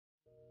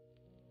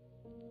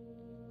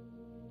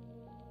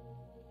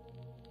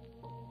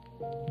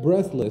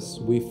Breathless,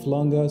 we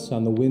flung us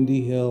on the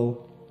windy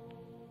hill.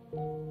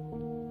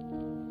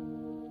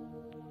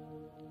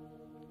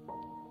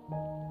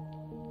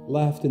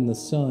 Laughed in the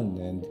sun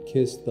and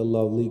kissed the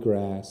lovely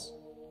grass.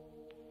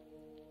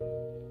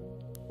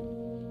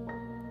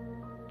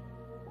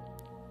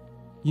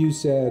 You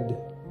said,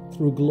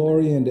 through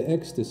glory and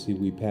ecstasy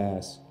we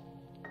pass.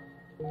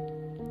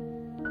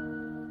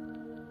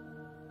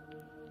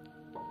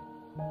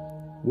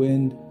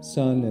 Wind,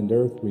 sun, and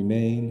earth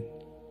remain.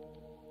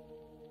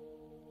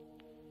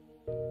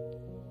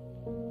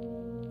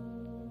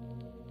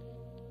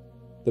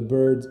 The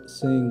birds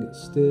sing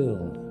still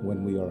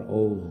when we are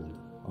old.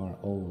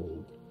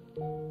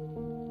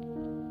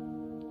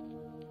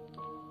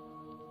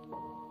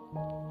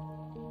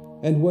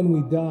 And when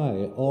we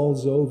die,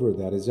 all's over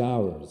that is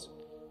ours.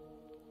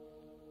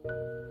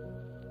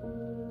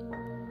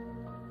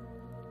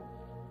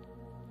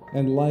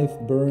 And life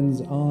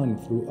burns on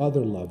through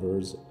other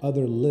lovers,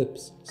 other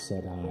lips,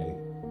 said I.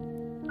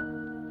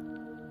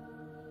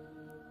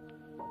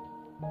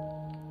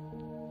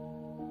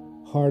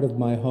 Heart of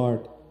my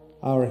heart,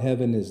 our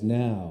heaven is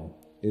now,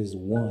 is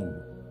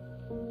one.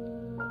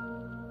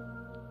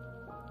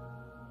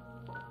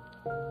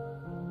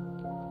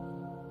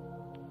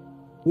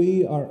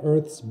 We are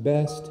earth's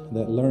best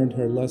that learned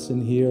her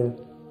lesson here.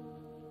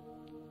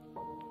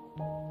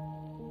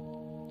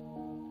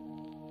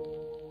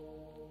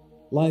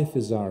 Life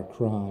is our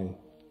cry.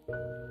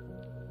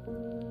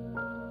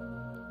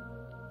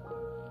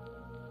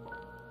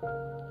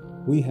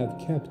 We have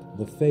kept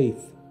the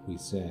faith, we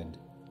said.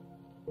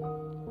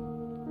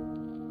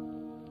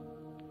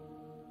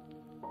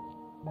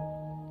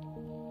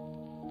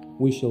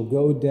 We shall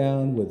go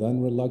down with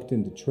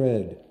unreluctant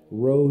tread,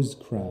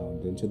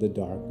 rose-crowned into the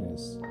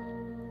darkness.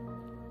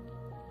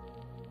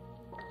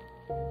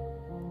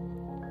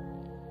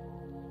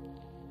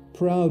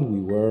 Proud we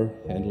were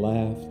and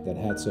laughed that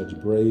had such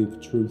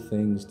brave, true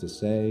things to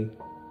say.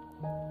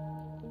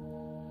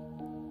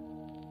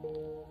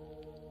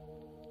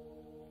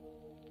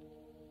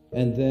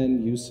 And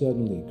then you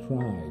suddenly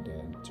cried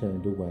and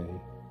turned away.